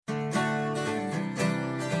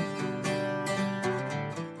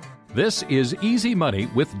This is Easy Money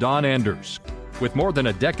with Don Anders. With more than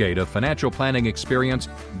a decade of financial planning experience,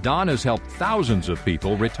 Don has helped thousands of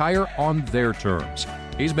people retire on their terms.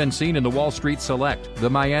 He's been seen in the Wall Street Select, the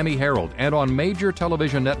Miami Herald, and on major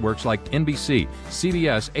television networks like NBC,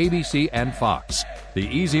 CBS, ABC, and Fox. The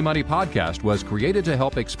Easy Money podcast was created to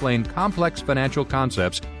help explain complex financial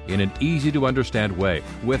concepts in an easy-to-understand way,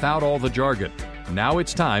 without all the jargon. Now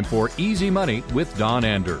it's time for Easy Money with Don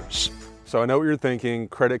Anders. So I know what you're thinking,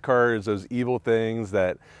 credit cards, those evil things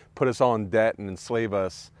that put us all in debt and enslave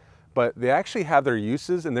us, but they actually have their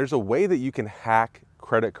uses, and there's a way that you can hack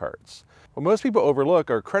credit cards. What most people overlook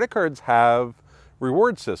are credit cards have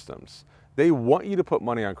reward systems. They want you to put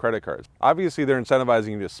money on credit cards. Obviously, they're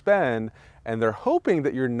incentivizing you to spend, and they're hoping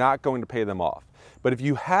that you're not going to pay them off. But if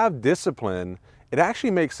you have discipline, it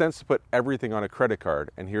actually makes sense to put everything on a credit card,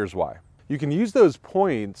 and here's why. You can use those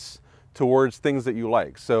points towards things that you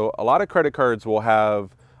like. So a lot of credit cards will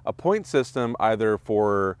have a point system either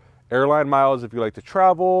for airline miles if you like to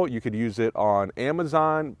travel. You could use it on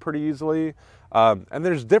Amazon pretty easily. And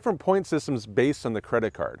there's different point systems based on the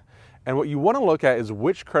credit card. And what you want to look at is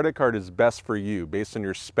which credit card is best for you based on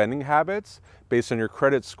your spending habits, based on your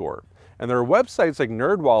credit score. And there are websites like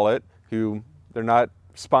NerdWallet, who they're not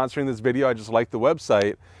sponsoring this video, I just like the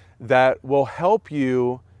website, that will help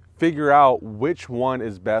you figure out which one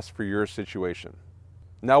is best for your situation.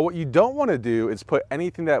 Now, what you don't want to do is put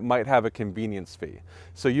anything that might have a convenience fee.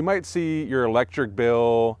 So you might see your electric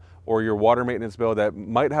bill or your water maintenance bill that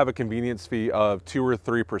might have a convenience fee of 2 or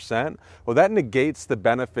 3%. Well, that negates the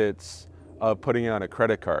benefits of putting it on a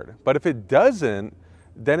credit card. But if it doesn't,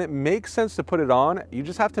 then it makes sense to put it on. You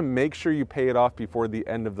just have to make sure you pay it off before the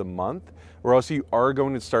end of the month, or else you are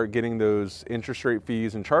going to start getting those interest rate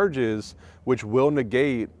fees and charges, which will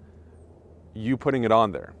negate you putting it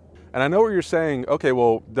on there. And I know what you're saying, okay,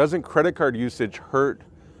 well, doesn't credit card usage hurt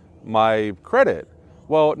my credit?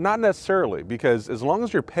 Well, not necessarily, because as long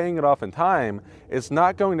as you're paying it off in time, it's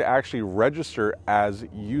not going to actually register as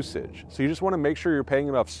usage. So you just want to make sure you're paying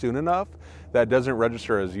it off soon enough that it doesn't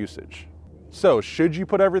register as usage. So should you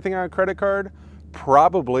put everything on a credit card?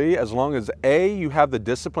 Probably, as long as A, you have the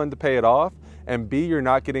discipline to pay it off, and B, you're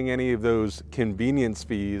not getting any of those convenience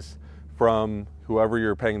fees from whoever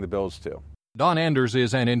you're paying the bills to. Don Anders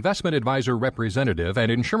is an investment advisor representative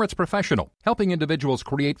and insurance professional, helping individuals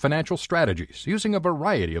create financial strategies using a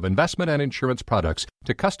variety of investment and insurance products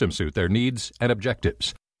to custom suit their needs and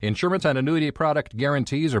objectives. Insurance and annuity product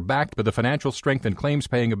guarantees are backed by the financial strength and claims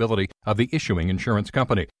paying ability of the issuing insurance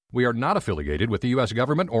company. We are not affiliated with the U.S.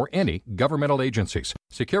 government or any governmental agencies.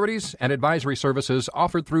 Securities and advisory services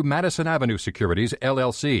offered through Madison Avenue Securities,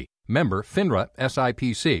 LLC, member FINRA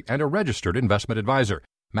SIPC, and a registered investment advisor.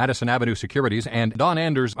 Madison Avenue Securities and Don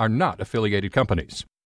Anders are not affiliated companies.